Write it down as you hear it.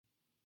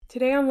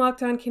Today on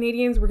Locked On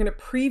Canadiens, we're going to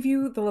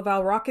preview the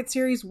Laval Rocket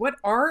series. What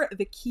are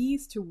the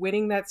keys to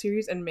winning that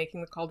series and making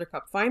the Calder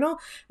Cup final?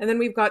 And then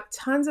we've got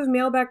tons of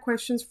mailbag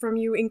questions from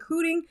you,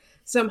 including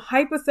some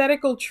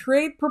hypothetical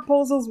trade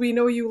proposals. We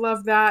know you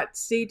love that.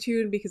 Stay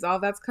tuned because all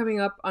that's coming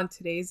up on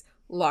today's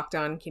Locked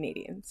On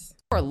Canadiens.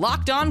 For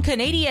Locked On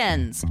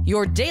Canadiens,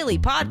 your daily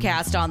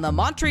podcast on the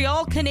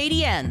Montreal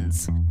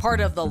Canadiens.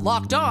 Part of the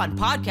Locked On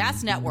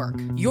Podcast Network,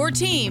 your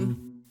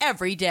team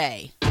every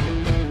day.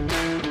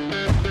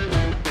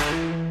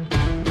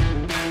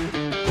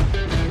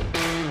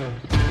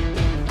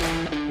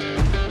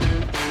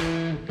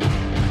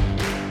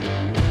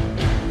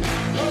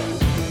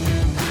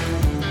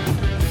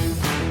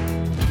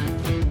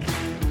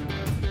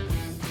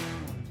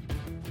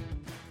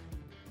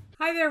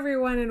 Hi there,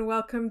 everyone, and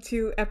welcome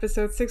to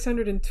episode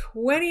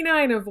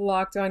 629 of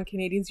Locked On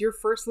Canadiens, your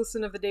first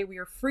listen of the day. We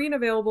are free and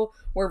available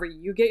wherever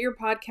you get your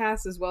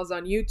podcasts, as well as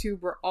on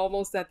YouTube. We're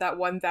almost at that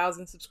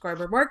 1,000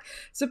 subscriber mark,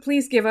 so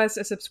please give us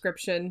a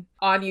subscription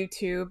on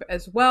YouTube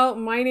as well.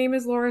 My name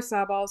is Laura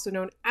Saba, also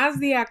known as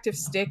The Active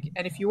Stick,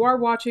 and if you are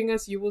watching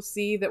us, you will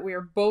see that we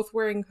are both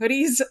wearing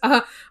hoodies.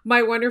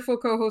 My wonderful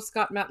co-host,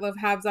 Scott Metliff,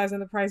 Habs Eyes on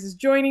the Prize, is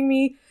joining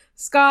me.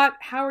 Scott,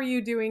 how are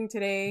you doing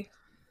today?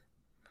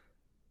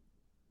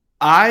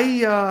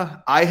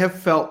 I have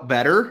felt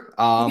better,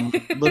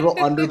 little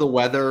under the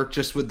weather,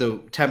 just with the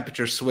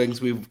temperature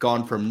swings. We've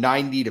gone from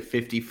 90 to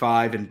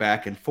 55 and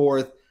back and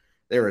forth.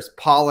 There is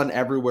pollen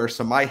everywhere,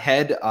 so my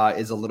head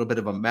is a little bit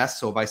of a mess.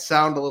 So if I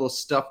sound a little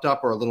stuffed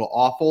up or a little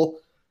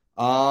awful,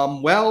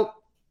 well,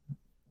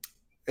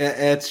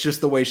 it's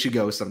just the way she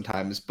goes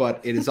sometimes. But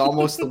it is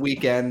almost the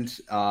weekend.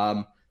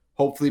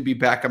 Hopefully be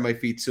back on my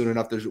feet soon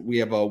enough. We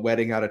have a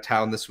wedding out of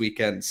town this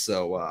weekend,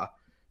 so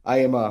I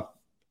am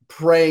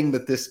praying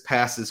that this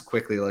passes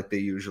quickly like they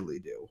usually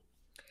do.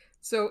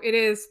 So it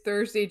is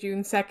Thursday,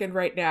 June 2nd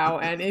right now,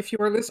 and if you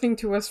are listening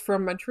to us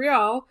from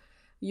Montreal,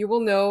 you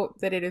will know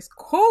that it is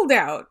cold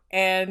out,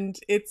 and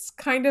it's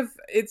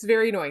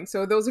very annoying.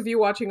 So those of you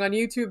watching on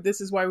YouTube,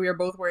 this is why we are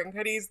both wearing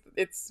hoodies.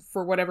 It's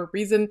for whatever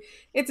reason.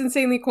 It's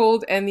insanely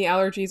cold, and the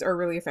allergies are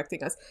really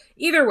affecting us.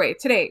 Either way,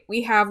 today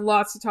we have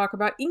lots to talk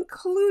about,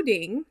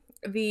 including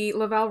the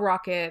Laval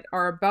Rocket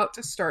are about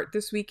to start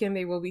this weekend.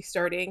 They will be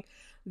starting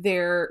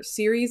their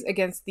series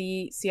against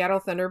the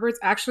Seattle Thunderbirds.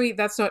 Actually,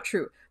 that's not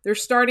true. They're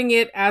starting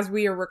it as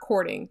we are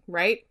recording,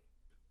 right?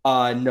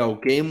 No,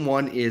 game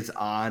one is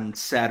on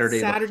Saturday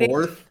the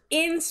 4th.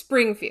 In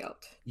Springfield.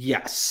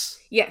 Yes.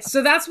 Yes,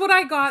 so that's what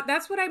I got.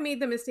 That's what I made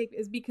the mistake,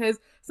 is because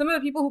some of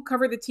the people who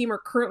cover the team are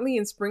currently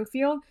in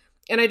Springfield,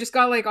 and I just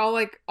got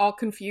all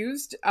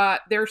confused.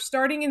 They're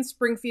starting in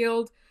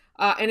Springfield,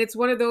 and it's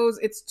one of those,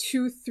 it's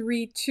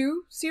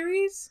 2-3-2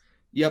 series.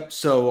 Yep,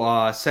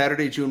 so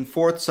Saturday, June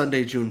 4th,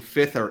 Sunday, June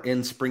 5th are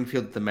in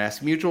Springfield at the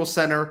Mass Mutual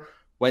Center.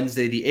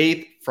 Wednesday, the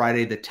 8th,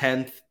 Friday, the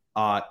 10th,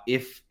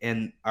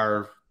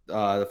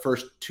 the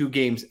first two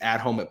games at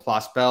home at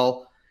Place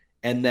Bell.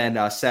 And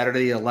then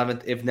Saturday, the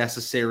 11th, if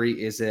necessary,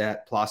 is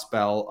at Place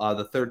Bell.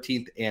 The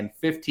 13th and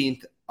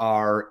 15th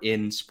are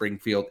in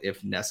Springfield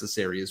if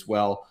necessary as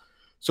well.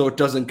 So it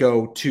doesn't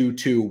go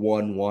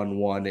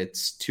 2-2-1-1-1.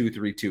 It's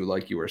 2-3-2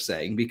 like you were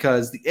saying,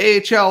 because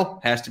the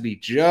AHL has to be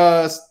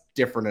just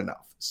different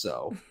enough.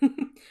 So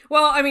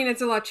well, I mean,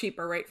 it's a lot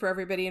cheaper, right, for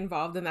everybody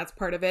involved, and that's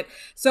part of it.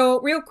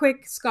 So real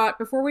quick, Scott,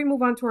 before we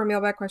move on to our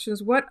mailbag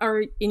questions, what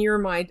are, in your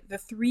mind, the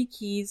three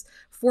keys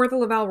for the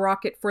Laval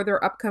Rocket for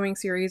their upcoming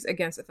series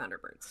against the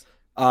Thunderbirds?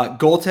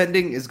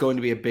 Goaltending is going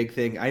to be a big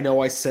thing. I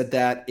know I said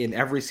that in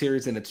every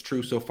series, and it's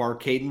true so far.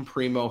 Caden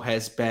Primo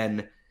has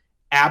been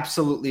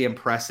absolutely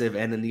impressive,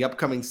 and in the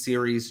upcoming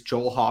series,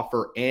 Joel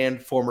Hofer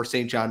and former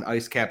St. John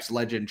IceCaps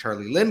legend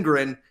Charlie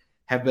Lindgren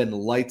have been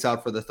lights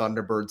out for the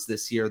Thunderbirds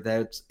this year.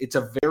 It's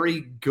a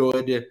very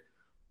good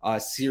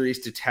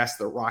series to test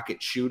the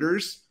Rocket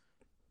shooters,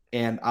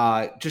 and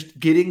just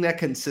getting that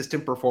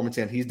consistent performance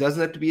in. He doesn't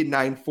have to be at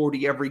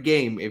 940 every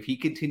game. If he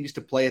continues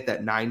to play at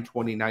that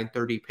 920,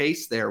 930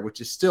 pace there,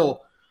 which is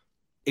still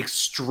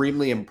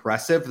extremely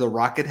impressive, the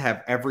Rocket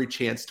have every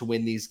chance to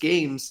win these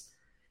games.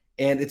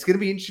 And it's going to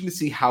be interesting to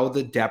see how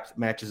the depth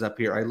matches up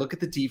here. I look at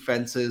the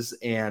defenses,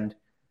 and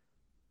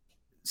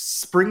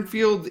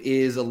Springfield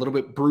is a little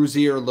bit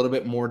bruisier, a little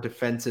bit more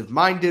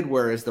defensive-minded,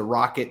 whereas the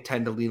Rocket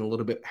tend to lean a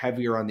little bit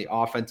heavier on the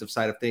offensive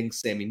side of things.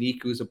 Sami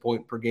Niku's a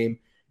point per game.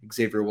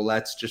 Xavier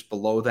Ouellet's just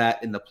below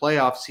that in the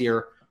playoffs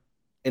here.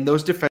 And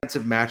those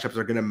defensive matchups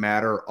are going to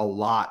matter a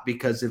lot,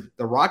 because if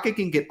the Rocket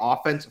can get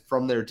offense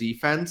from their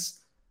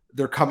defense,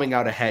 they're coming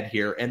out ahead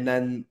here. And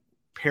then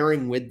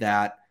pairing with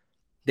that,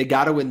 they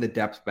got to win the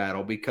depth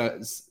battle,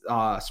 because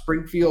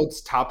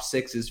Springfield's top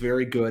six is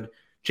very good.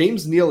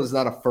 James Neal is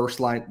not a first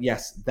line.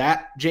 Yes,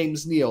 that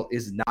James Neal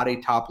is not a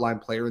top line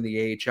player in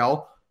the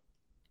AHL,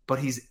 but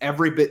he's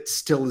every bit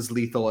still as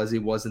lethal as he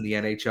was in the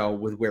NHL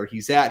with where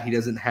he's at. He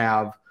doesn't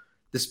have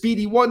the speed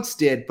he once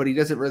did, but he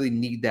doesn't really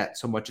need that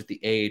so much at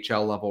the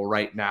AHL level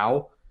right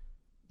now.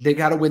 They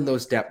got to win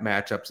those depth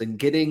matchups, and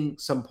getting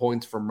some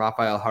points from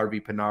Raphael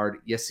Harvey-Pinard,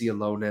 Jesse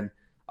Alonen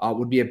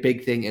would be a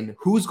big thing. And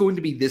who's going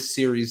to be this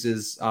series'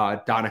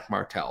 Donick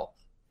Martel?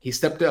 He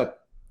stepped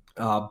up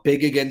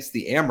big against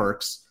the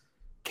Amherst.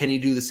 Can he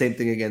do the same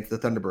thing against the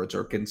Thunderbirds?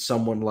 Or can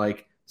someone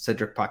like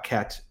Cedric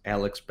Paquette,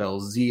 Alex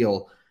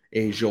Belzile,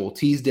 a Joel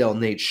Teasdale,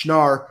 Nate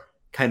Schnarr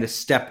kind of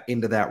step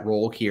into that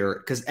role here?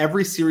 Because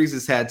every series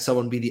has had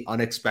someone be the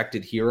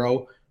unexpected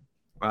hero.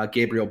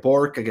 Gabriel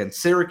Bork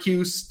against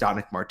Syracuse,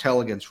 Donick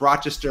Martell against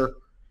Rochester.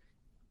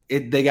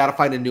 They got to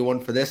find a new one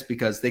for this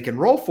because they can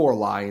roll 4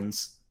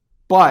 lines,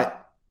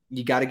 but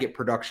you got to get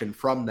production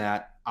from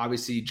that.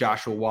 Obviously,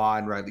 Joshua Waugh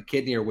and Riley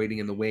Kidney are waiting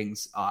in the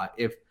wings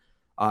if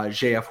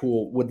J.F.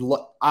 Houle would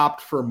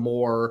opt for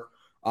more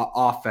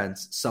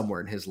offense somewhere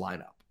in his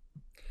lineup.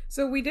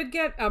 So we did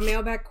get a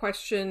mailbag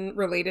question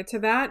related to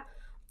that.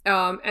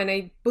 And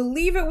I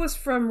believe it was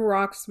from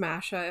Rock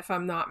Smasha, if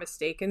I'm not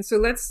mistaken. So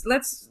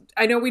let's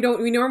I know we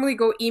normally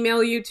go email,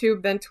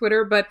 YouTube, then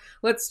Twitter, but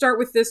let's start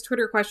with this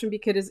Twitter question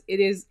because it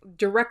is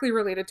directly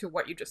related to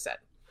what you just said.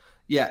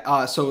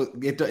 Yeah, so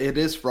it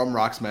is from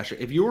Rock Smasher.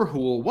 If you were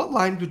Houle, what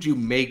line would you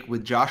make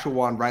with Joshua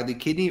Waugh and Riley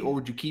Kidney, or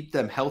would you keep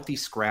them healthy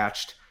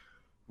scratched?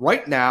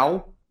 Right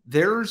now,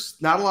 there's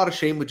not a lot of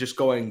shame with just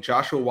going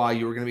Joshua Waugh,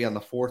 you were going to be on the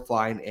 4th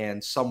line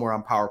and somewhere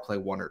on power play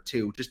 1 or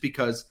 2, just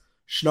because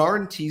Schnarr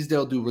and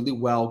Teasdale do really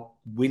well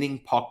winning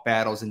puck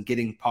battles and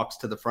getting pucks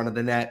to the front of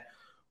the net,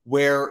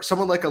 where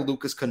someone like a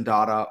Lucas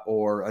Condotta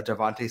or a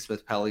Devontae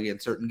Smith-Pelly in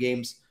certain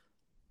games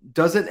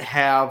doesn't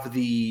have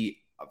the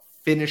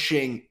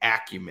finishing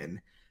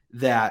acumen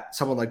that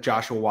someone like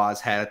Joshua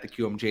Waugh's had at the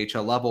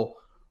QMJHL level.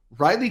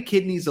 Riley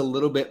Kidney's a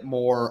little bit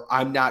more,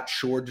 I'm not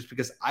sure, just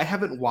because I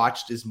haven't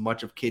watched as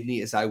much of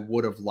Kidney as I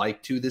would have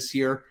liked to this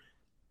year.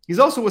 He's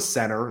also a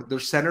center. Their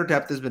center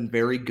depth has been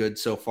very good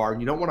so far,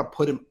 and you don't want to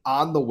put him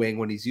on the wing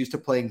when he's used to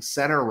playing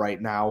center right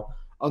now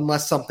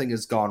unless something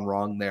has gone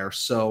wrong there.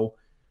 So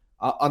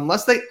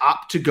unless they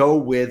opt to go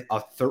with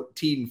a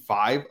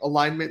 13-5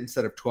 alignment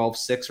instead of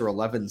 12-6 or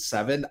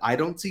 11-7, I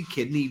don't see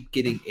Kidney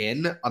getting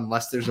in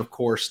unless there's, of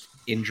course,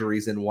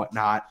 injuries and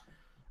whatnot.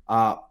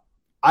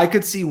 I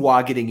could see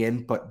Waugh getting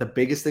in, but the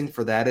biggest thing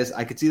for that is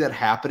I could see that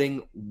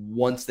happening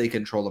once they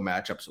control the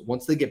matchups.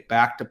 Once they get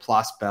back to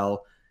Place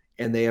Bell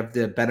and they have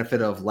the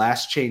benefit of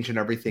last change and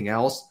everything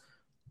else,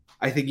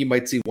 I think you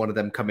might see one of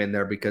them come in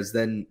there because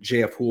then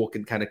J.F. Houle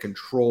can kind of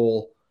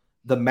control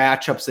the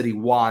matchups that he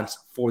wants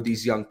for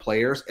these young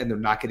players, and they're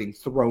not getting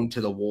thrown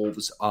to the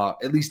wolves,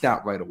 at least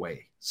not right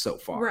away so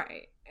far.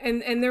 Right.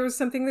 And there was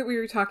something that we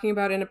were talking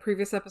about in a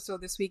previous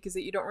episode this week is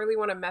that you don't really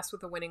want to mess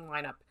with a winning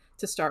lineup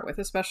to start with,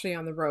 especially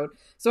on the road.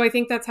 So I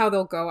think that's how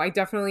they'll go. I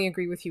definitely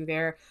agree with you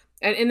there.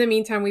 And in the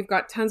meantime, we've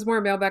got tons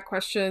more mailbag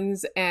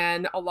questions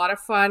and a lot of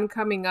fun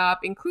coming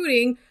up,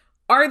 including,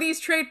 are these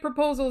trade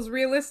proposals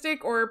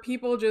realistic, or are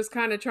people just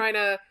kind of trying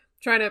to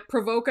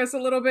provoke us a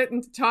little bit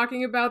into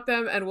talking about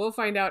them? And we'll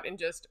find out in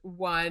just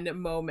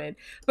one moment.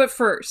 But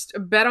first,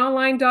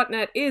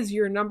 betonline.net is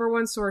your number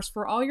one source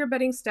for all your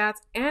betting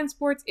stats and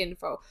sports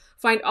info.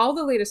 Find all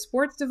the latest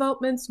sports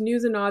developments,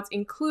 news, and odds,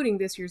 including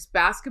this year's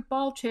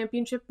basketball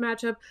championship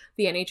matchup,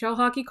 the NHL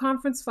Hockey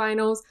Conference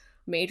Finals,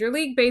 Major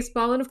League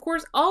Baseball, and of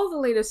course, all the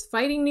latest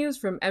fighting news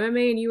from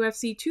MMA and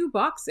UFC to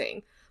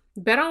boxing.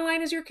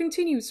 BetOnline is your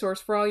continued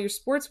source for all your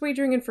sports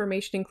wagering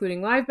information,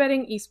 including live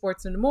betting,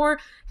 esports, and more.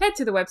 Head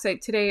to the website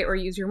today or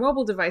use your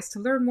mobile device to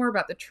learn more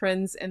about the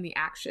trends and the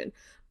action.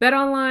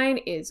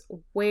 BetOnline is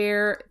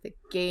where the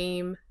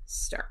game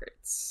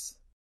starts.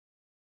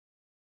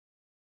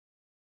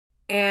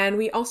 And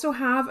we also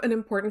have an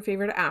important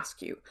favor to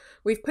ask you.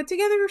 We've put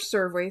together a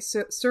survey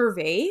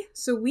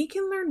so we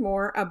can learn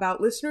more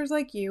about listeners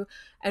like you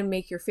and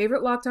make your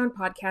favorite Locked On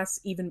podcasts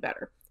even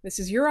better. This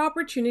is your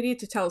opportunity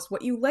to tell us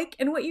what you like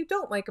and what you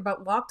don't like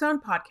about Locked On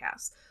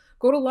Podcasts.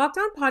 Go to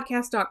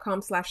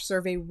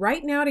lockedonpodcast.com/survey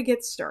right now to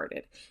get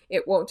started.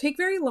 It won't take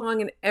very long,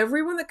 and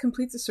everyone that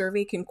completes the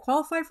survey can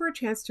qualify for a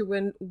chance to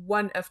win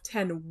one of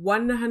 10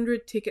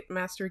 100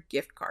 Ticketmaster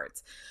gift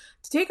cards.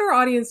 To take our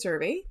audience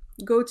survey,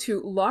 go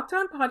to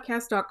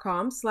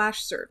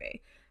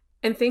lockedonpodcast.com/survey.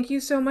 And thank you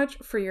so much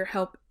for your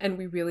help, and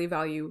we really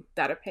value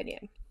that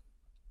opinion.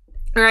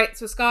 All right,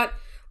 so Scott,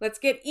 let's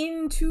get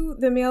into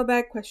the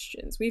mailbag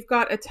questions. We've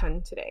got a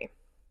ton today.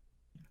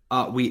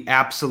 We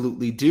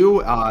absolutely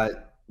do.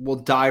 We'll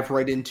dive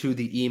right into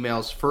the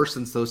emails first,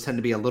 since those tend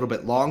to be a little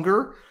bit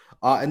longer.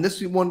 And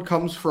this one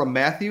comes from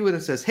Matthew, and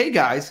it says, "Hey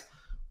guys,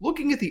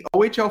 looking at the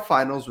OHL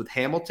finals with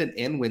Hamilton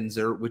and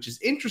Windsor, which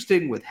is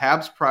interesting with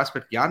Habs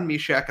prospect Jan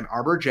Mysak and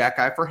Arbor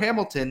Xhekaj for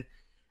Hamilton.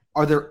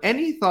 Are there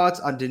any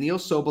thoughts on Daniil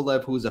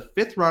Sobolev, who is a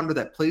 5th rounder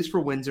that plays for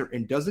Windsor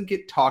and doesn't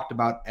get talked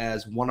about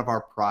as one of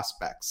our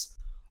prospects?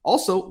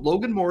 Also,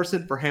 Logan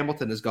Morrison for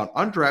Hamilton has gone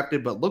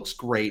undrafted but looks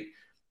great.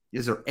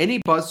 Is there any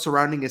buzz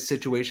surrounding his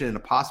situation and a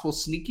possible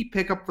sneaky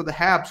pickup for the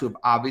Habs, who have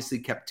obviously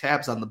kept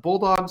tabs on the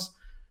Bulldogs?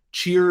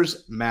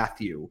 Cheers,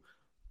 Matthew."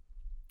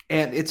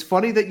 And it's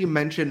funny that you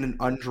mentioned an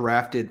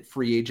undrafted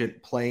free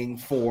agent playing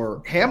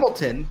for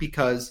Hamilton,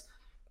 because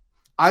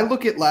I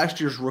look at last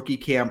year's rookie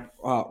camp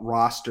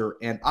roster,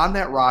 and on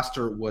that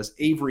roster was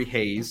Avery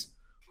Hayes,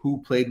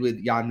 who played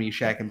with Jan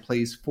Mysak and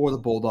plays for the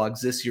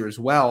Bulldogs this year as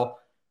well,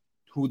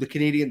 who the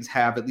Canadiens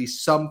have at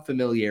least some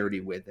familiarity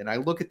with. And I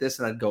look at this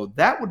and I'd go,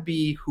 that would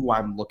be who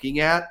I'm looking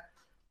at.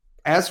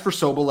 As for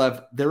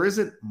Sobolev, there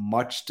isn't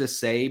much to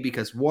say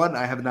because, one,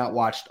 I have not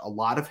watched a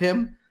lot of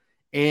him,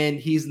 and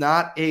he's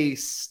not a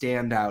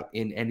standout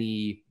in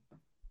any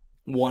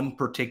one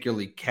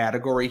particular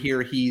category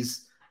here.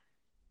 He's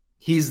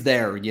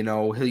there, you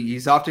know,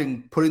 he's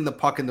often putting the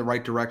puck in the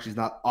right direction. He's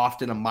not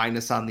often a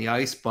minus on the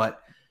ice, but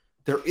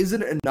there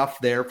isn't enough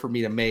there for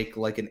me to make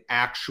like an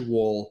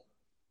actual,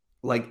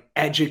 like,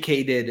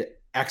 educated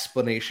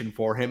explanation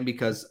for him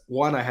because,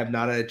 one, I have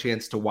not had a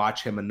chance to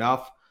watch him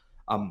enough.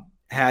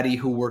 Hattie,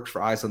 who works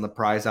for Eyes on the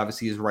Prize,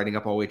 obviously is writing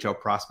up OHL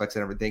prospects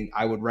and everything.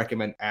 I would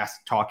recommend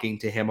talking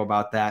to him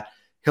about that.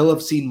 He'll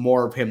have seen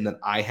more of him than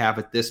I have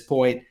at this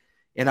point.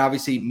 And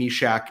obviously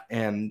Mishak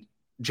and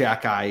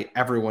Jack Eye,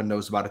 everyone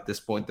knows about at this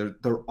point.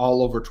 They're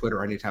all over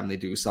Twitter anytime they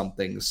do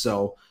something.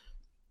 So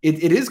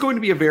it is going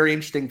to be a very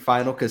interesting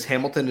final because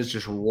Hamilton has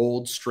just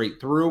rolled straight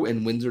through,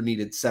 and Windsor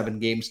needed 7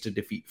 games to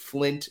defeat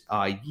Flint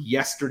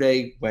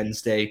yesterday,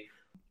 Wednesday,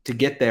 to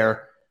get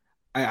there.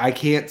 I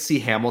can't see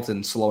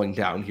Hamilton slowing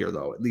down here,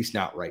 though, at least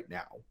not right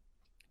now.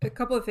 A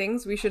couple of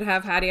things. We should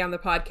have Hattie on the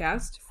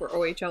podcast for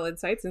OHL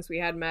Insight since we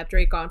had Matt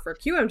Drake on for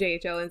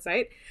QMJHL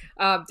Insight.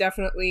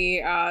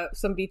 Definitely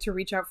somebody to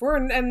reach out for,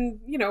 and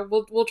you know,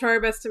 we'll try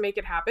our best to make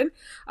it happen.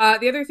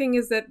 The other thing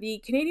is that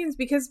the Canadiens,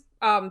 because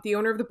the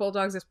owner of the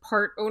Bulldogs is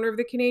part owner of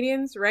the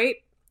Canadiens, right?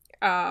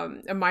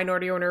 A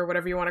minority owner,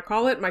 whatever you want to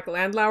call it, Michael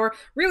Andlauer.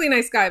 Really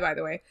nice guy, by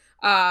the way.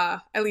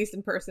 At least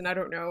in person. I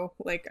don't know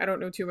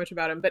too much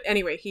about him, but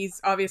anyway, he's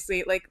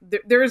obviously like,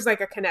 there's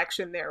like a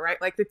connection there, right?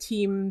 Like the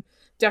team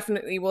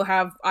definitely will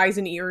have eyes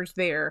and ears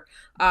there.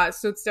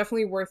 So it's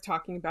definitely worth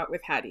talking about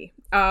with Hattie.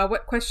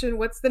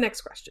 What's the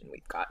next question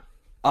we've got?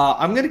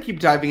 I'm going to keep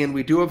diving in.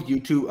 We do have a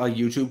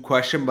YouTube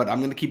question, but I'm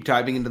going to keep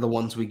diving into the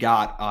ones we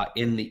got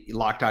in the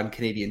Locked On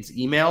Canadiens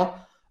email.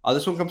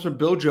 This one comes from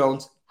Bill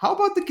Jones. How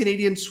about the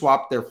Canadiens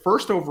swap their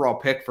first overall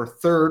pick for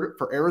third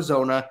for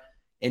Arizona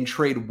and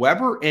trade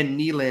Weber and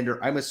Nylander?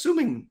 I'm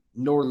assuming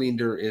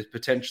Norlinder is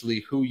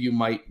potentially who you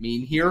might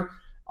mean here.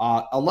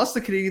 Unless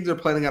the Canadiens are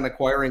planning on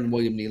acquiring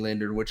William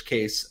Nylander, in which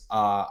case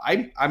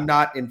I'm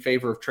not in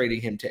favor of trading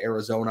him to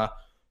Arizona.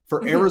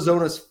 For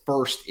Arizona's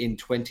first in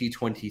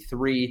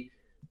 2023,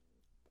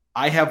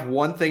 I have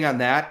one thing on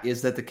that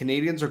is that the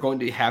Canadiens are going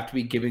to have to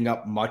be giving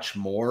up much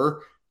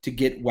more to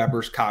get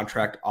Weber's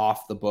contract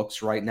off the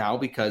books right now,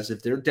 because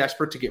if they're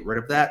desperate to get rid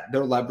of that,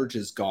 their leverage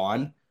is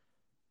gone.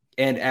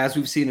 And as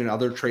we've seen in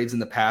other trades in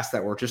the past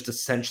that were just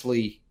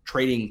essentially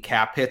trading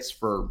cap hits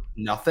for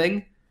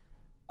nothing,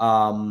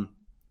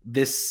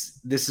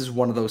 this is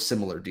one of those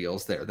similar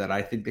deals there that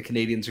I think the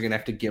Canadiens are going to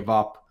have to give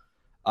up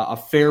a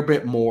fair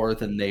bit more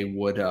than they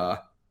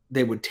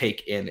would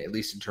take in, at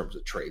least in terms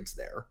of trades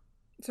there.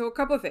 So a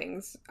couple of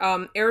things.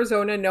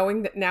 Arizona,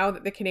 knowing that now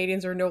that the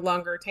Canadiens are no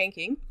longer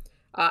tanking,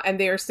 and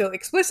they are still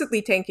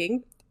explicitly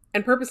tanking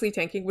and purposely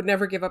tanking, would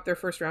never give up their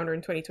first rounder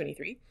in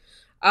 2023.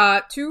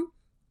 2,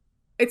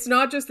 it's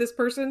not just this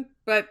person,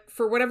 but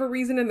for whatever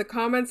reason in the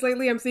comments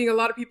lately, I'm seeing a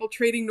lot of people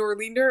trading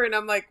Norlinder, and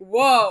I'm like,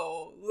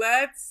 whoa,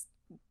 let's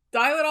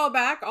dial it all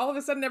back. All of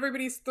a sudden,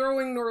 everybody's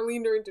throwing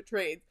Norlinder into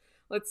trades.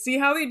 Let's see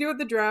how they do at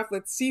the draft.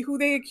 Let's see who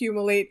they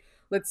accumulate.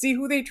 Let's see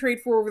who they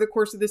trade for over the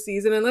course of the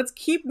season, and let's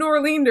keep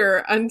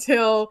Norlinder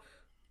until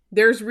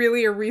there's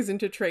really a reason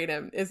to trade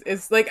him.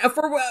 Is like,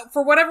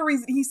 for whatever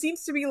reason, he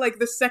seems to be like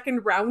the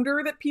second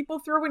rounder that people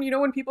throw in. You know,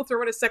 when people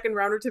throw in a second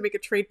rounder to make a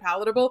trade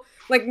palatable,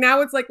 like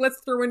now it's like, let's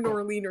throw in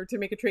Norlinder to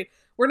make a trade.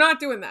 We're not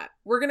doing that.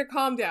 We're going to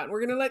calm down. We're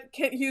going to let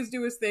Kent Hughes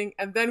do his thing,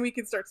 and then we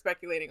can start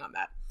speculating on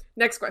that.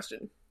 Next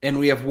question. And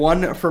we have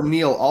one from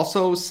Neil,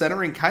 also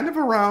centering kind of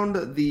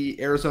around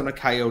the Arizona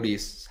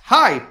Coyotes.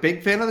 Hi,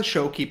 big fan of the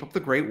show. Keep up the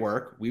great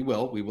work. We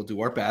will do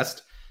our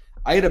best.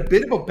 I had a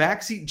bit of a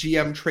backseat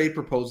GM trade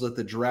proposal at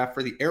the draft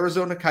for the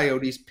Arizona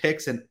Coyotes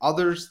picks and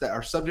others that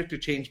are subject to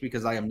change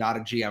because I am not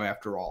a GM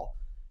after all.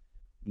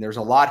 And there's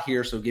a lot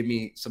here, so give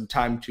me some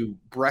time to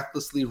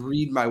breathlessly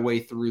read my way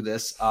through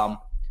this. Yoel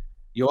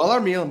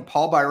Armia and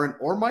Paul Byron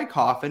or Mike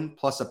Hoffman,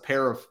 plus a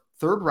pair of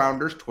third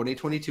rounders,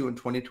 2022 and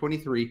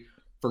 2023,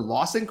 for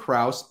Lawson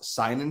Krause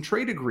sign and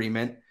trade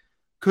agreement,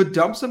 could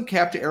dump some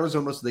cap to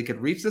Arizona so they could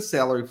reach the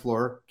salary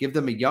floor, give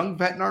them a young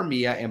vet in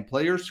Armia and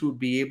players who would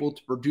be able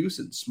to produce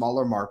in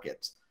smaller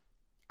markets.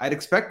 I'd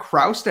expect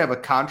Krause to have a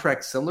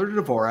contract similar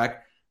to Dvorak,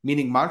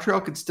 meaning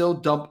Montreal could still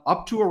dump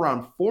up to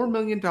around $4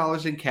 million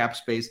in cap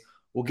space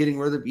while getting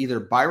rid of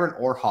either Byron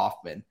or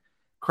Hoffman.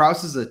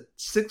 Krause is a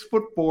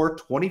 6'4",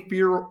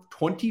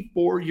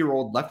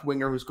 24-year-old left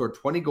winger who scored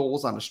 20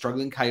 goals on a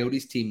struggling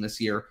Coyotes team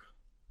this year.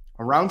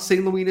 Around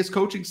St. Louis'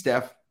 coaching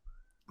staff,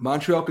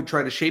 Montreal could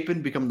try to shape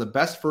and become the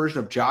best version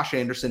of Josh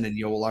Anderson and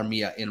Yoel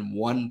Armia in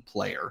one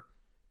player.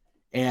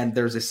 And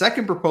there's a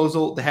second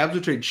proposal. The Habs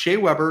would trade Shea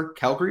Weber,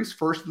 Calgary's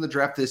first in the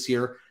draft this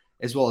year,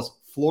 as well as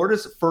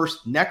Florida's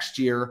first next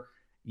year,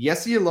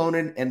 Jesse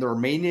Ylonen, and the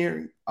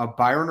remaining of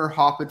Byron or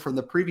Hoffman from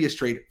the previous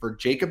trade for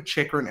Jacob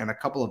Chychrun and a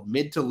couple of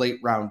mid to late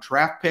round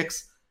draft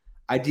picks.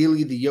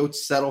 Ideally, the Yotes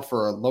settle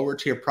for a lower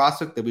tier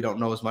prospect that we don't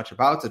know as much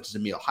about, such as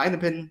Emil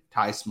Heinemann,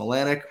 Ty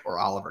Smolanic, or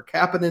Oliver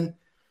Kapanen.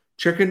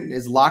 Chicken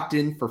is locked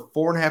in for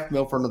 $4.5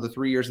 million for another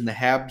 3 years, and the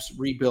Habs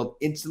rebuild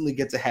instantly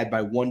gets ahead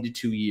by 1 to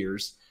 2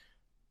 years.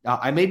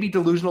 I may be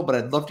delusional, but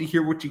I'd love to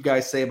hear what you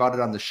guys say about it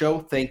on the show.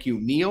 Thank you,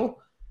 Neil.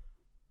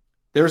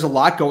 There's a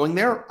lot going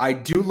there. I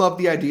do love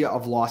the idea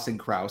of Lawson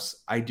Krause.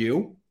 I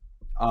do.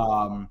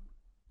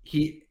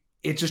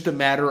 It's just a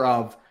matter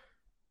of,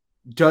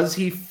 does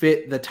he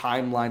fit the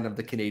timeline of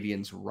the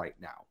Canadiens right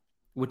now?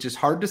 Which is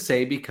hard to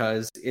say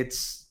because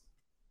it's,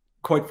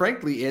 quite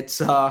frankly,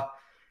 it's a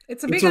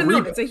big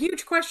unknown. It's a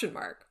huge question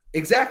mark.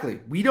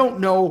 Exactly. We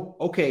don't know,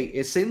 okay,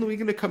 is St. Louis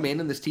going to come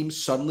in and this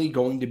team's suddenly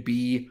going to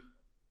be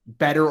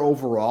better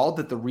overall,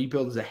 that the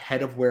rebuild is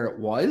ahead of where it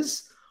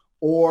was?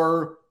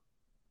 Or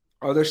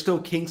are there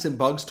still kinks and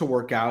bugs to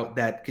work out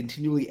that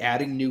continually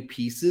adding new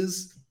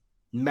pieces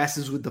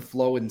messes with the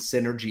flow and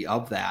synergy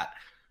of that?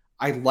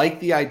 I like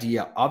the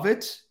idea of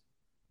it,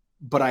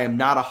 but I am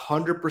not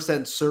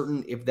 100%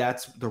 certain if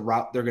that's the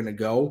route they're going to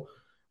go.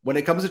 When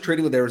it comes to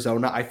trading with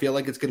Arizona, I feel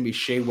like it's going to be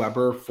Shea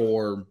Weber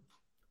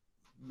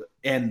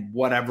and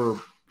whatever,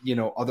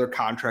 other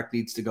contract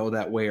needs to go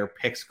that way or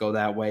picks go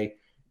that way,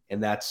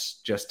 and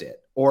that's just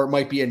it. Or it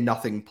might be a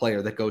nothing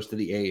player that goes to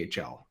the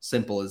AHL.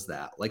 Simple as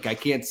that. Like, I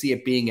can't see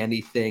it being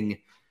anything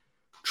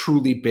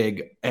truly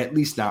big, at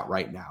least not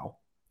right now.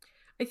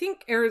 I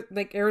think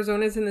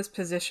Arizona's in this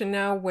position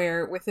now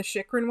where with the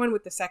Chychrun one,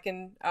 with the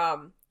second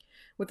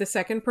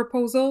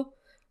proposal,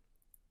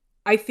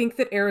 I think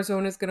that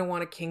Arizona is going to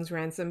want a king's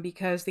ransom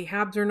because the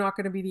Habs are not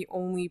going to be the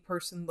only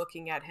person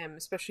looking at him,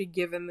 especially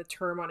given the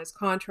term on his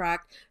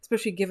contract,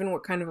 especially given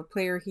what kind of a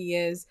player he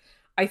is.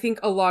 I think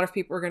a lot of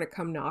people are going to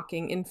come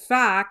knocking. In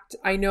fact,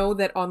 I know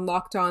that on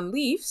Locked On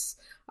Leafs,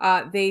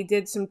 they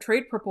did some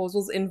trade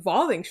proposals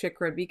involving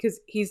Chychrun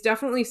because he's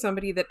definitely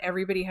somebody that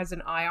everybody has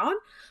an eye on.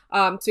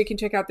 So you can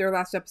check out their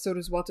last episode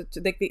as well.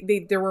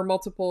 There were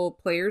multiple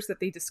players that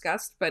they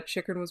discussed, but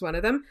Chychrun was one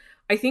of them.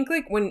 I think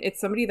when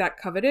it's somebody that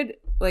coveted,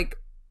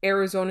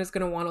 Arizona is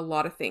going to want a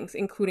lot of things,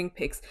 including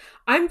picks.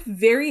 I'm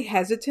very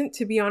hesitant,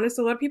 to be honest.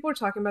 A lot of people are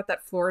talking about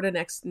that Florida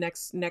next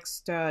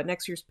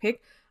year's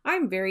pick.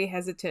 I'm very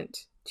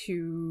hesitant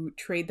to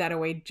trade that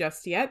away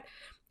just yet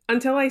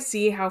until I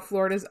see how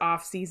Florida's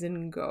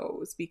offseason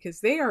goes,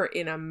 because they are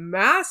in a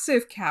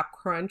massive cap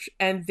crunch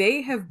and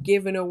they have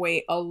given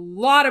away a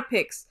lot of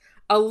picks.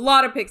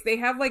 They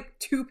have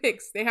 2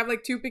 picks. They have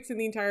 2 picks in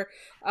the entire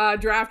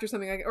draft or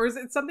something like, or is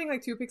it something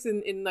like 2 picks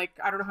in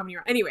I don't know how many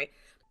are. Anyway,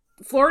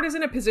 Florida's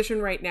in a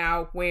position right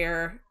now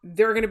where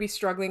they're going to be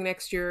struggling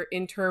next year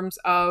in terms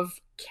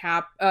of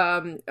cap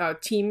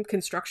team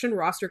construction,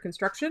 roster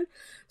construction.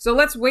 So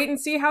let's wait and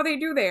see how they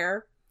do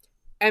there.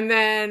 And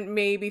then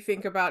maybe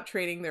think about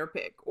trading their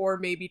pick, or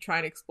maybe try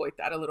and exploit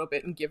that a little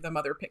bit and give them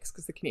other picks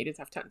because the Canadiens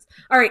have tons.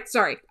 All right,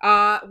 sorry.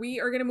 We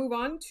are going to move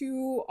on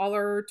to all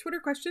our Twitter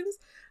questions,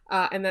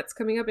 and that's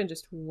coming up in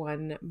just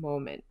one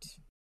moment.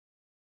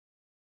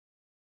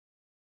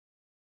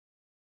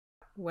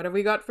 What have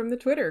we got from the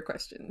Twitter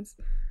questions?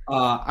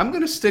 I'm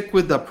going to stick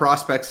with the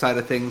prospect side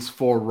of things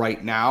for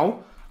right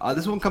now.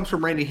 This one comes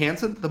from Randy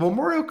Hansen. The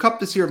Memorial Cup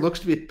this year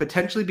looks to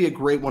potentially be a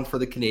great one for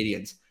the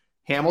Canadiens.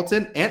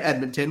 Hamilton and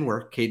Edmonton,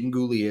 where Caden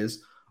Gooley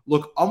is,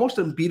 look almost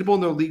unbeatable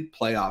in their league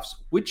playoffs.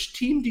 Which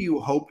team do you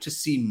hope to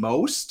see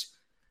most?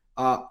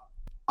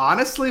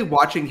 Honestly,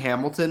 watching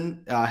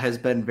Hamilton has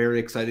been very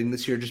exciting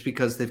this year just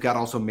because they've got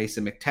also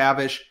Mason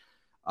McTavish.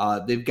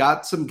 They've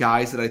got some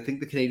guys that I think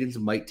the Canadiens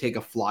might take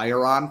a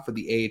flyer on for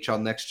the AHL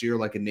next year,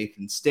 like a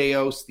Nathan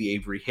Staios, the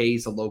Avery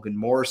Hayes, a Logan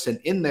Morrison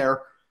in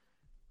there.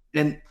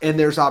 And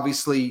there's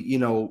obviously,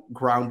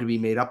 ground to be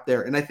made up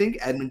there. And I think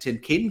Edmonton,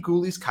 Caden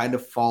Gooley's kind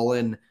of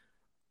fallen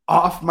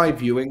off my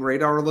viewing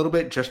radar a little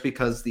bit just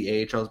because the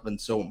AHL has been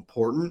so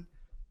important.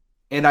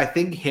 And I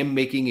think him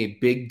making a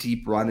big,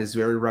 deep run is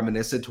very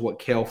reminiscent to what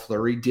Cale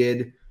Fleury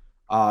did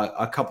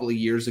a couple of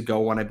years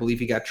ago when I believe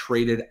he got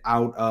traded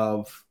out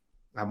of,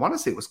 I want to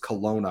say it was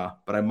Kelowna,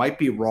 but I might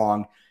be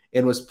wrong,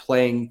 and was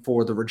playing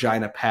for the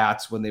Regina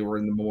Pats when they were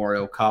in the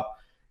Memorial Cup.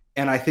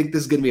 And I think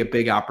this is going to be a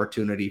big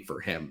opportunity for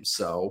him.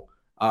 So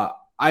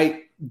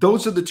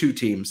those are the 2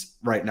 teams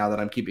right now that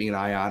I'm keeping an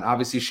eye on.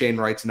 Obviously, Shane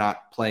Wright's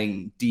not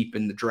playing deep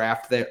in the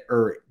draft there,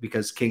 or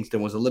because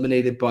Kingston was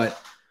eliminated, but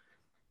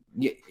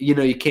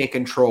you can't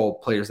control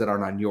players that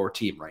aren't on your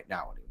team right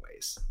now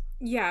anyways.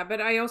 Yeah, but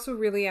I also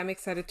really am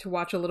excited to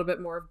watch a little bit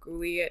more of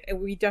Gooley.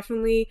 We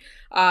definitely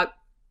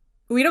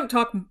we don't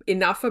talk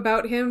enough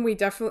about him. We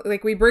definitely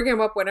we bring him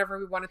up whenever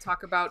we want to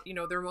talk about,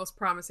 their most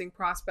promising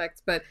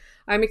prospects, but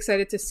I'm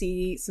excited to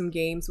see some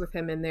games with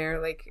him in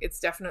there. It's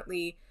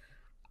definitely,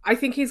 I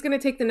think he's going to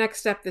take the next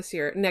step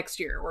next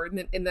year, or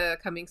in the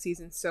coming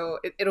season. So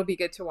it'll be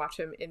good to watch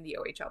him in the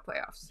OHL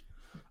playoffs.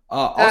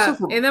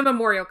 In the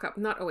Memorial Cup,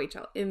 not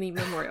OHL, in the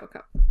Memorial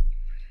Cup.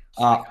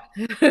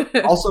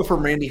 Also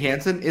from Randy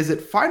Hansen, is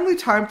it finally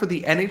time for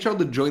the NHL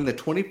to join the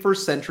 21st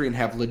century and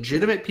have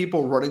legitimate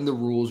people running the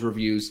rules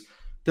reviews?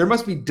 There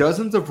must be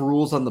dozens of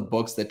rules on the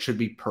books that should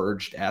be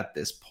purged at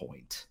this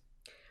point.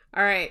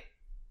 All right.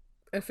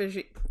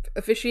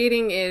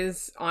 Officiating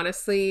is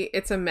honestly,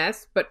 it's a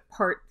mess, but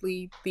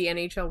partly the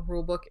NHL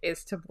rulebook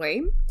is to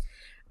blame.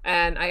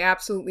 And I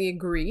absolutely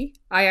agree.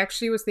 I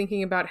actually was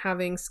thinking about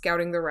having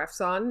Scouting the Refs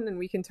on, and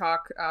we can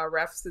talk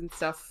refs and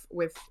stuff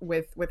with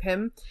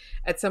him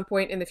at some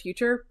point in the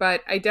future.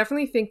 But I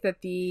definitely think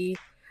that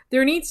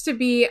there needs to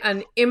be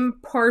an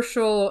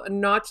impartial,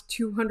 not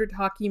 200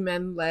 hockey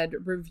men led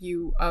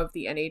review of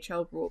the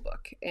NHL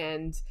rulebook.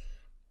 And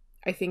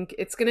I think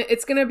it's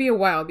gonna be a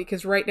while,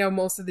 because right now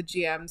most of the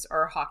GMs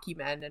are hockey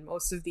men, and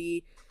most of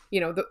the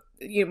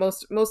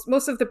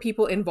most of the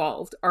people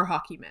involved are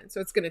hockey men.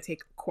 So it's gonna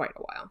take quite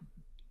a while.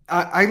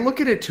 I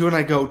look at it too and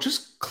I go,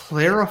 just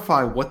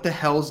clarify what the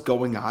hell's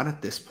going on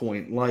at this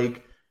point.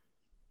 Like,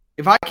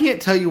 if I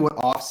can't tell you what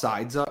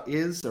offsides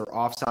is, or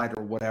offside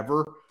or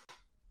whatever,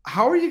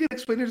 how are you going to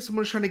explain it to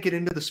someone who's trying to get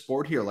into the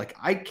sport here? Like,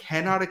 I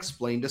cannot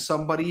explain to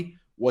somebody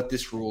what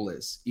this rule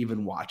is,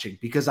 even watching,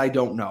 because I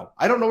don't know.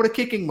 I don't know what a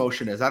kicking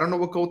motion is. I don't know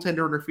what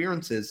goaltender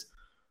interference is.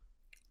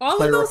 All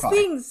Clarify. Of those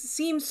things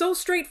seem so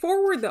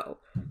straightforward, though.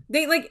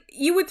 They, like,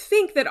 you would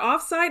think that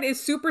offside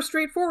is super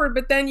straightforward,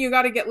 but then you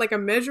got to get like a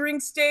measuring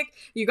stick,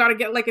 you got to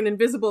get like an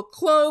invisible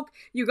cloak,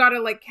 you got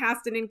to like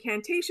cast an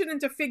incantation and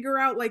to figure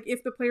out like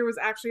if the player was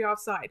actually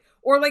offside,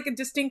 or like a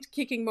distinct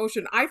kicking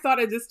motion. I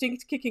thought a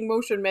distinct kicking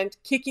motion meant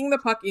kicking the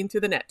puck into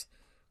the net.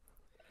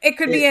 It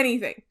could be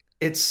anything.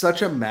 It's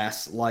such a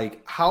mess.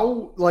 Like,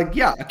 how, like,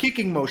 yeah, a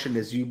kicking motion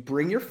is you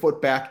bring your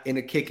foot back in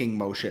a kicking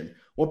motion.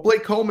 What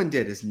Blake Coleman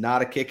did is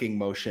not a kicking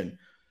motion.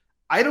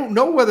 I don't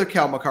know whether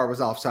Cale Makar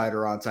was offside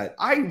or onside.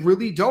 I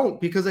really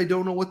don't, because I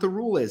don't know what the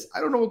rule is.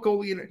 I don't know what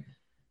goalie.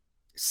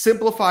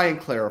 Simplify and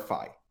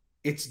clarify.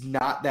 It's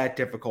not that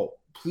difficult.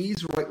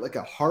 Please write like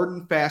a hard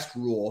and fast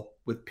rule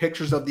with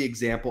pictures of the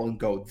example and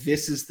go,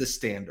 this is the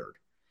standard.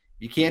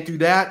 If you can't do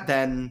that,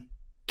 then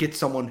get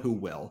someone who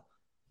will.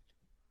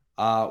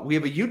 We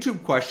have a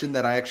YouTube question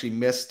that I actually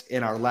missed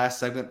in our last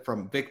segment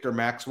from Victor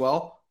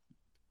Maxwell.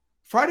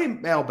 Friday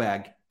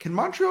mailbag. Can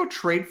Montreal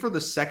trade for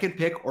the second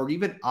pick or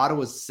even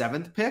Ottawa's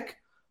seventh pick?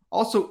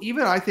 Also,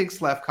 even I think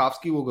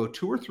Slavkovsky will go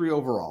 2 or 3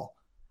 overall.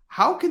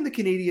 How can the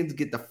Canadiens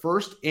get the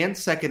first and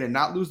second and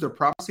not lose their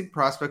promising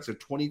prospects of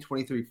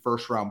 2023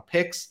 first-round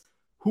picks?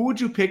 Who would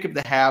you pick if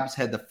the Habs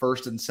had the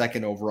first and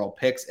second overall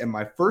picks? And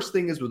my first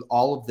thing is, with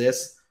all of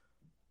this,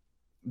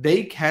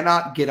 they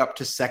cannot get up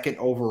to second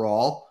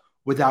overall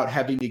without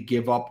having to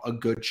give up a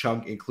good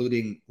chunk,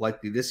 including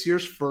likely this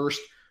year's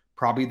first,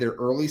 probably their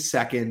early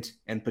second,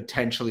 and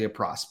potentially a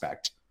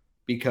prospect,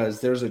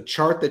 because there's a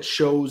chart that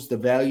shows the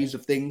values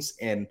of things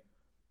and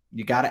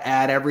you got to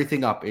add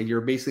everything up, and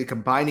you're basically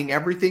combining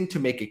everything to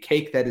make a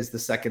cake that is the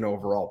second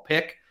overall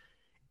pick.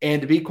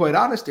 And to be quite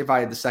honest, if I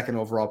had the second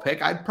overall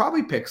pick, I'd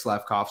probably pick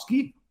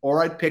Slavkovsky,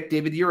 or I'd pick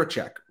David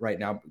Jiricek right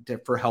now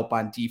for help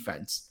on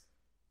defense.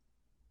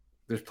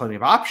 There's plenty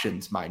of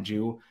options, mind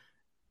you.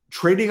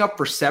 Trading up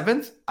for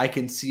seventh, I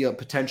can see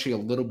potentially a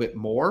little bit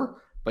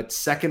more. But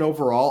second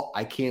overall,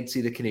 I can't see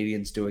the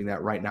Canadiens doing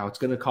that right now. It's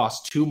going to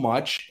cost too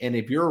much. And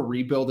if you're a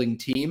rebuilding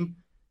team,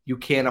 you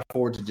can't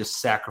afford to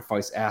just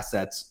sacrifice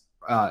assets,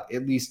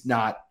 at least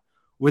not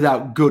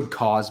without good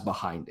cause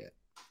behind it.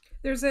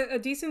 There's a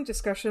decent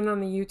discussion on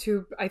the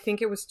YouTube. I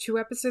think it was 2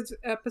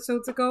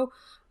 episodes ago.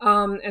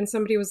 And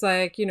somebody was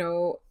like,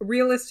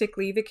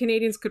 realistically, the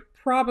Canadiens could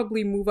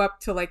probably move up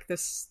to like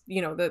this,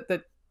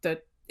 the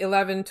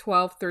 11,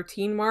 12,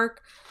 13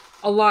 mark,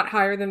 a lot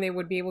higher than they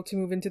would be able to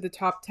move into the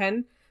top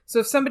 10. So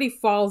if somebody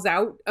falls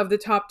out of the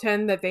top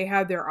 10 that they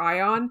had their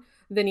eye on,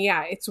 then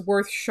yeah, it's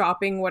worth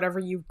shopping whatever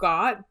you've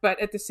got. But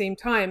at the same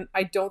time,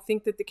 I don't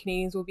think that the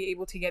Canadiens will be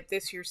able to get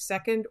this year's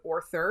second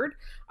or third.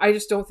 I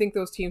just don't think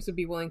those teams would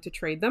be willing to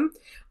trade them.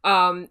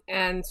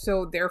 And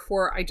so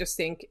therefore, I just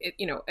think,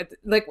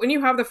 like when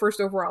you have the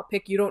first overall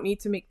pick, you don't need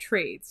to make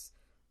trades,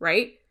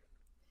 right?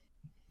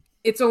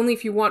 It's only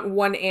if you want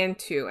 1 and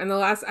 2. And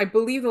I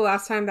believe the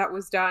last time that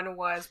was done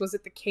was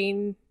it the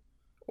Kane,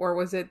 or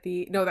was it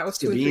that was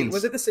 2 and 3.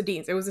 Was it the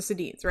Sedins? It was the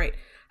Sedins, right?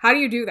 How do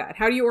you do that?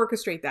 How do you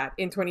orchestrate that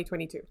in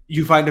 2022?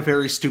 You find a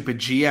very stupid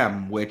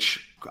GM,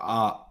 which,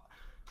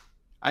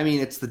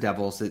 it's the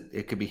Devils.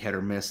 It could be hit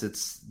or miss.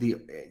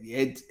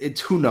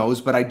 It's who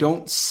knows, but I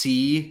don't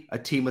see a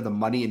team with the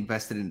money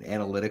invested in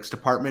analytics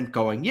department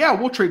going, yeah,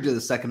 we'll trade to the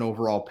second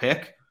overall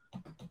pick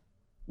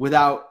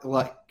without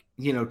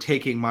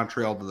taking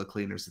Montreal to the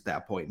cleaners at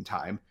that point in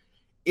time.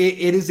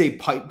 It is a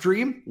pipe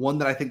dream, one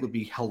that I think would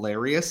be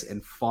hilarious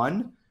and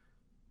fun,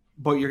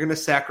 but you're going to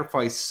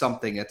sacrifice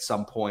something at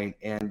some point.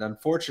 And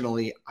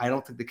unfortunately, I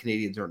don't think the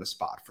Canadiens are in a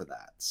spot for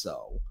that.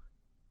 So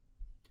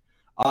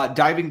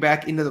diving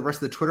back into the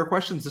rest of the Twitter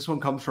questions, this one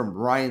comes from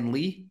Ryan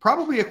Lee.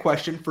 Probably a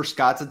question for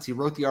Scott, since he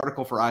wrote the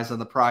article for Eyes on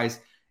the Prize.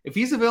 If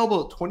he's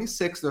available at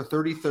 26th or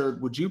 33rd,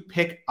 would you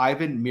pick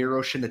Ivan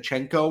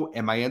Miroshnichenko?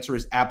 And my answer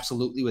is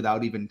absolutely,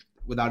 without even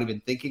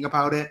thinking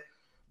about it.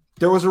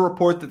 There was a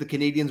report that the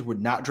Canadiens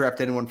would not draft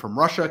anyone from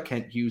Russia.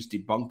 Kent Hughes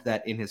debunked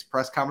that in his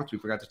press conference. We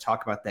forgot to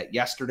talk about that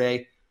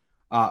yesterday.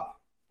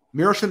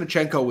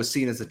 Miroshnichenko was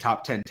seen as a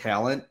top 10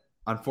 talent.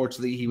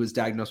 Unfortunately, he was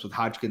diagnosed with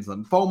Hodgkin's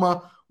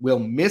lymphoma, will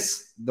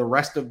miss the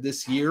rest of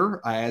this year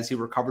as he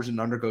recovers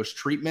and undergoes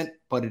treatment,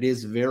 but it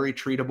is very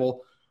treatable.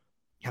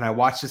 And I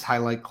watched his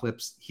highlight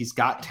clips. He's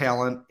got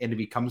talent, and if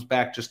he comes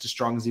back just as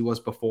strong as he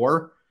was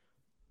before,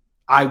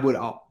 I would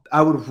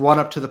run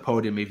up to the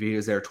podium if he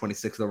was there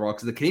 26th overall,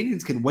 because the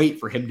Canadians can wait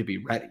for him to be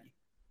ready.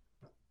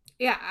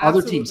 Yeah, absolutely.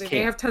 Other teams can't.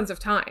 They have tons of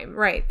time,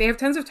 right? They have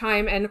tons of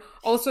time, and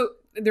also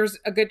there's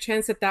a good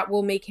chance that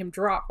will make him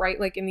drop, right?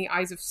 Like in the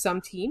eyes of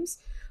some teams.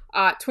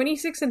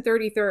 26th and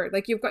 33rd.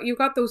 Like you've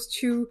got those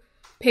two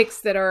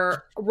picks that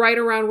are right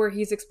around where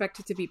he's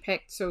expected to be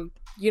picked. So,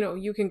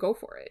 you can go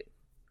for it.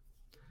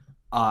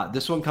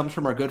 This one comes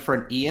from our good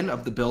friend Ian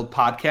of the Build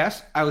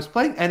podcast. I was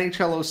playing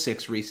NHL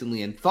 06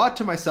 recently and thought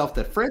to myself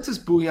that Francis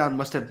Bouillon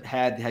must have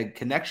had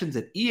connections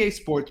at EA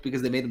Sports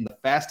because they made him the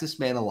fastest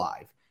man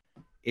alive.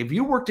 If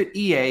you worked at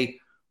EA,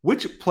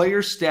 which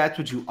player's stats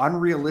would you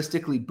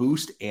unrealistically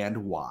boost and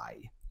why?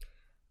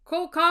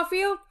 Cole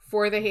Caulfield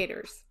for the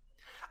haters.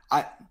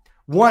 I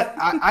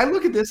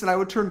look at this and I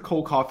would turn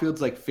Cole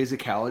Caulfield's like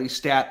physicality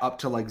stat up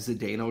to like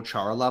Zdeno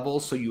Chara level.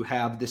 So you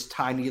have this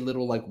tiny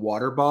little like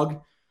water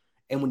bug,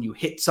 and when you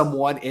hit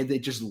someone, it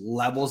just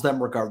levels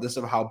them regardless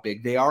of how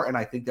big they are. And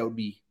I think that would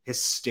be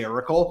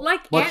hysterical.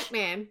 Like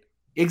Ant-Man.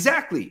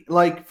 Exactly.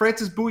 Like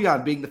Francis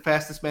Bouillon being the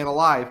fastest man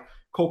alive,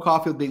 Cole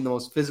Caulfield being the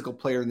most physical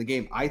player in the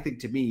game, I think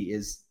to me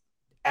is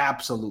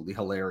absolutely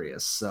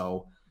hilarious.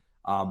 So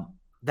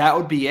that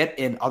would be it.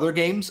 In other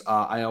games,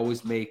 I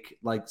always make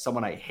like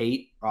someone I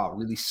hate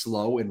really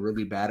slow and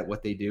really bad at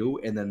what they do,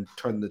 and then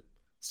turn the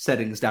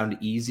settings down to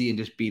easy and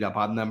just beat up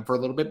on them for a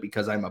little bit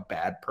because I'm a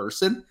bad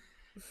person.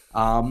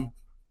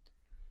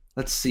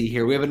 Let's see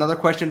here. We have another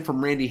question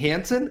from Randy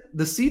Hansen.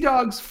 The Sea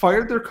Dogs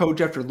fired their coach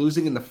after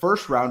losing in the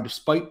first round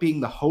despite being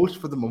the host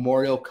for the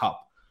Memorial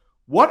Cup.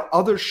 What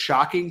other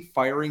shocking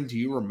firing do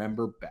you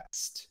remember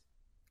best?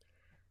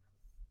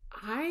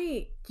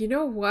 You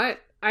know what?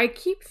 I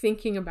keep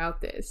thinking about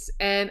this,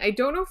 and I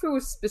don't know if it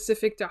was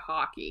specific to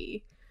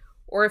hockey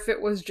or if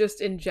it was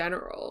just in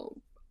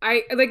general.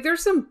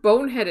 There's some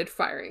boneheaded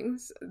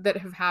firings that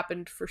have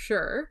happened for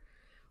sure.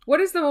 What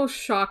is the most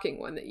shocking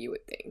one that you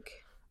would think?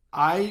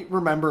 I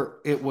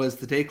remember it was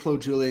the day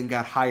Claude Julien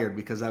got hired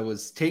because I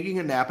was taking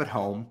a nap at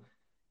home,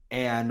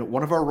 and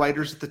one of our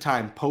writers at the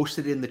time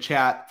posted in the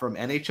chat from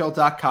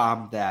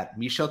NHL.com that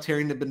Michel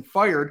Therrien had been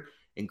fired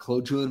and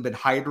Claude Julien had been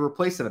hired to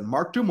replace him. And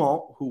Mark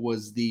Dumont, who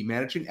was the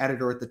managing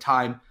editor at the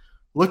time,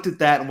 looked at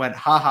that and went,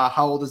 haha,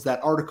 how old is that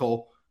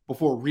article?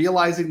 Before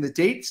realizing the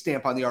date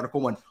stamp on the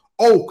article, went,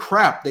 oh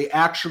crap, they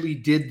actually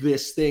did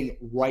this thing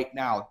right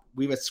now.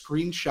 We have a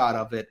screenshot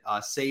of it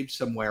saved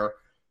somewhere.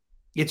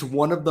 It's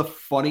one of the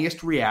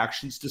funniest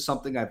reactions to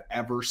something I've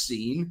ever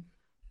seen,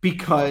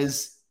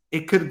 because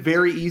it could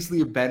very easily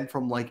have been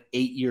from like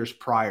 8 years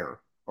prior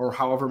or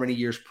however many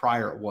years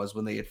prior it was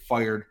when they had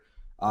fired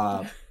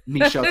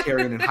Michel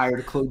Therrien and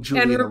hired Claude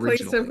Julien and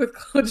replaced him with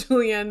Claude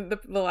Julien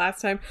the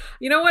last time.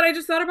 You know what? I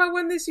just thought about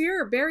one this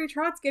year. Barry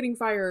Trotz getting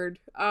fired.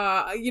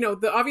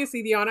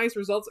 Obviously the on-ice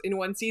results in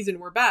one season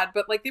were bad,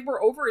 but like they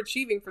were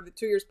overachieving for the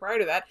 2 years prior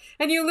to that.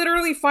 And you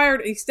literally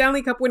fired a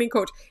Stanley Cup winning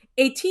coach,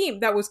 a team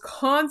that was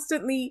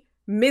constantly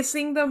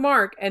missing the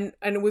mark and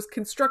was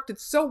constructed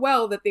so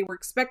well that they were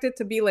expected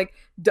to be like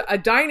a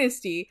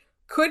dynasty,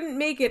 couldn't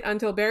make it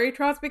until Barry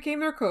Trotz became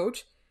their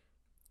coach.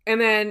 And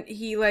then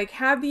he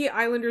had the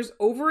Islanders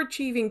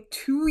overachieving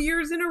 2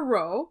 years in a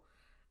row.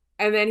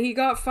 And then he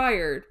got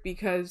fired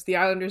because the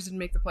Islanders didn't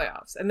make the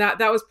playoffs. And that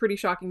was pretty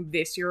shocking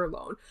this year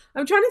alone.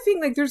 I'm trying to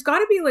think, there's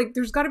gotta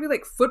be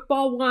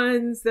football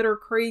ones that are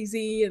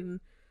crazy. And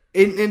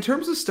in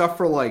terms of stuff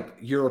for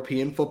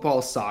European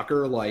football,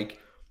 soccer,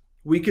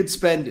 we could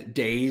spend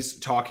days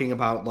talking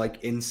about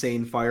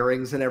insane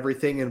firings and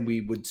everything, and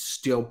we would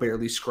still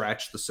barely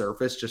scratch the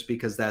surface just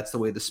because that's the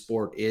way the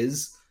sport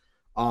is.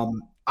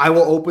 I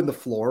will open the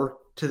floor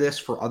to this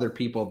for other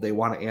people if they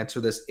want to answer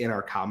this in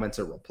our comments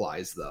or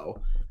replies,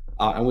 though.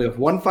 And we have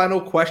one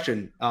final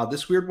question.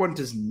 This weird one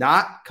does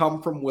not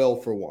come from Will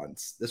for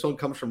once. This one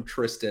comes from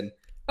Tristan.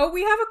 Oh,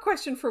 we have a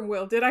question from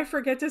Will. Did I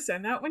forget to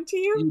send that one to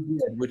you? You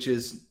did, which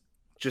is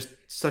just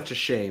such a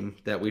shame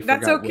that we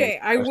forgot. That's okay.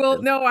 I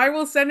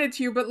will send it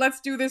to you, but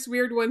let's do this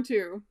weird one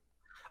too.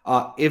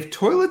 If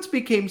toilets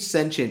became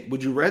sentient,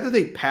 would you rather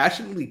they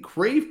passionately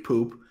crave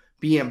poop,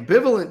 be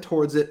ambivalent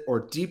towards it,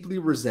 or deeply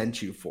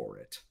resent you for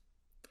it?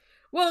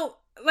 Well,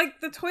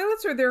 the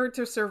toilets are there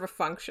to serve a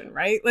function,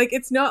 right?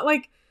 It's not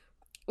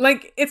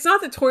it's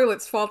not the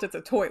toilet's fault it's a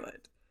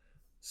toilet.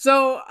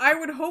 So I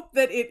would hope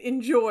that it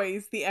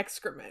enjoys the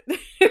excrement.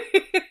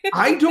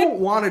 I don't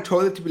want a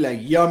toilet to be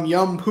yum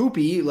yum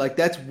poopy.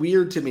 That's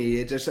weird to me.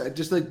 It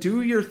just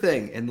do your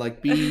thing and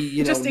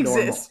be just normal.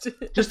 Exist.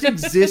 Just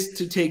exist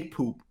to take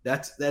poop.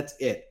 That's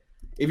it.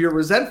 If you're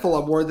resentful,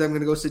 I'm worried that I'm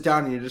going to go sit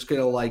down and you're just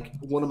going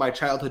to one of my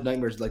childhood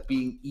nightmares,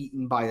 being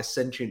eaten by a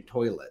sentient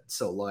toilet.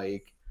 So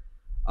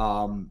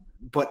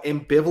but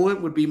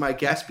ambivalent would be my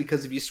guess,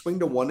 because if you swing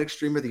to one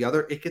extreme or the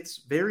other, it gets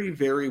very,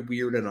 very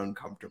weird and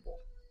uncomfortable.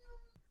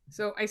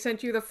 So I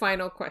sent you the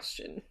final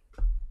question.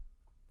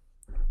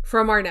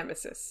 from our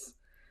nemesis,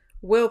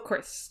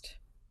 Wilchrist.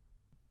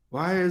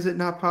 Why is it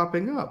not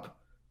popping up?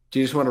 Do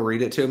you just want to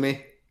read it to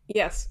me?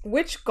 Yes.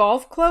 Which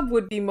golf club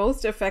would be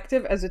most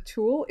effective as a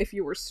tool if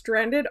you were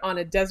stranded on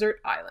a desert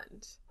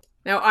island?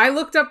 Now, I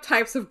looked up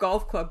types of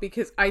golf club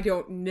because I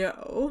don't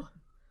know.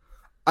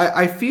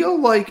 I feel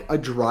like a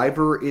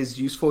driver is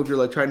useful if you're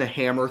like trying to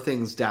hammer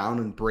things down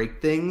and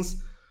break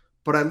things.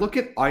 But I look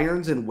at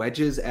irons and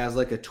wedges as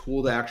like a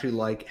tool to actually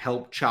like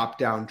help chop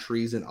down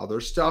trees and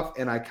other stuff.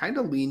 And I kind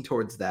of lean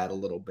towards that a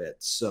little bit.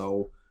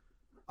 So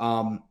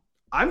I'm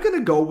going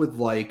to go with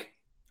like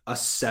a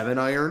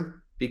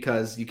 7-iron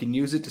because you can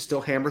use it to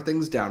still hammer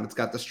things down. It's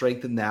got the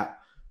strength in that,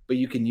 but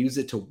you can use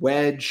it to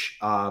wedge.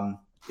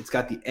 It's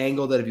got the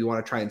angle that if you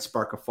want to try and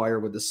spark a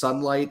fire with the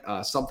sunlight,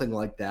 something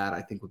like that,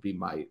 I think would be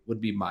my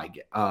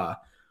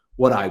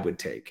what I would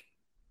take.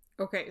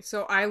 Okay,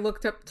 so I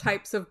looked up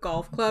types of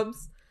golf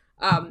clubs,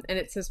 and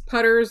it says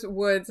putters,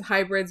 woods,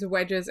 hybrids,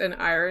 wedges, and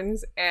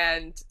irons.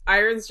 And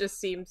irons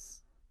just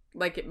seems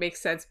like it makes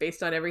sense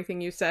based on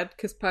everything you said,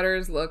 because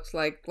putters looks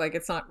like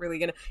it's not really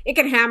gonna. It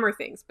can hammer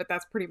things, but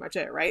that's pretty much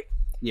it, right?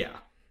 Yeah.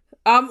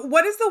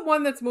 What is the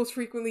one that's most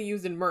frequently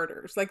used in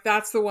murders? Like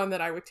that's the one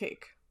that I would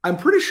take. I'm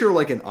pretty sure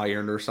like an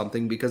iron or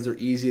something because they're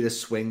easy to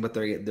swing, but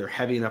they're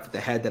heavy enough at the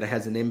head that it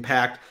has an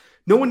impact.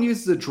 No one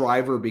uses a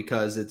driver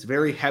because it's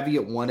very heavy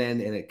at one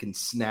end and it can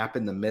snap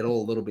in the middle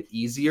a little bit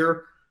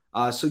easier.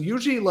 So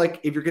usually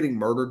like if you're getting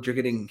murdered, you're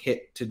getting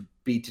hit to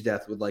beat to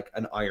death with like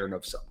an iron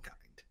of some kind.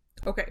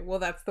 Okay, well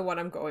that's the one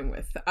I'm going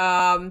with.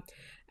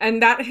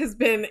 And that has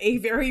been a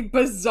very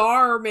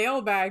bizarre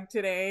mailbag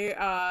today.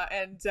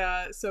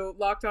 So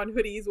Locked On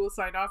Hoodies will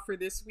sign off for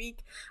this week.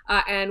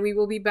 And we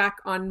will be back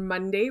on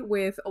Monday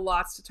with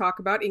lots to talk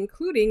about,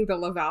 including the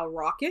Laval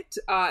Rocket.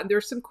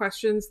 There's some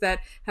questions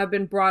that have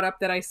been brought up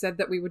that I said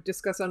that we would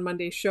discuss on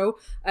Monday's show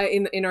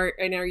in our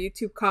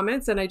YouTube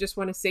comments. And I just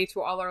want to say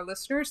to all our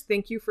listeners,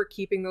 thank you for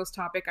keeping those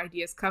topic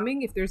ideas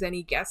coming. If there's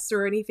any guests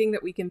or anything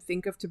that we can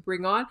think of to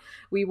bring on,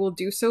 we will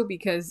do so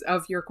because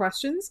of your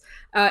questions.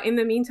 In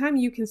the meantime,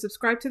 you can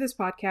subscribe to this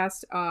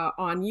podcast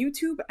on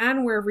YouTube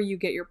and wherever you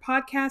get your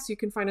podcasts. You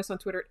can find us on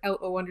Twitter at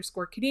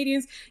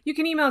LO_Canadians. You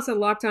can email us at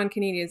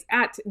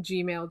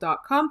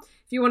lockedoncanadians@gmail.com.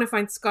 If you want to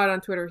find Scott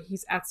on Twitter,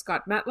 he's at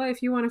Scott Matla.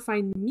 If you want to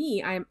find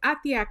me, I am at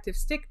The Active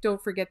Stick.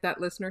 Don't forget that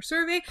listener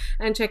survey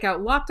and check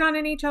out Locked On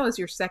NHL as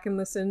your second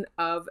listen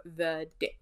of the day.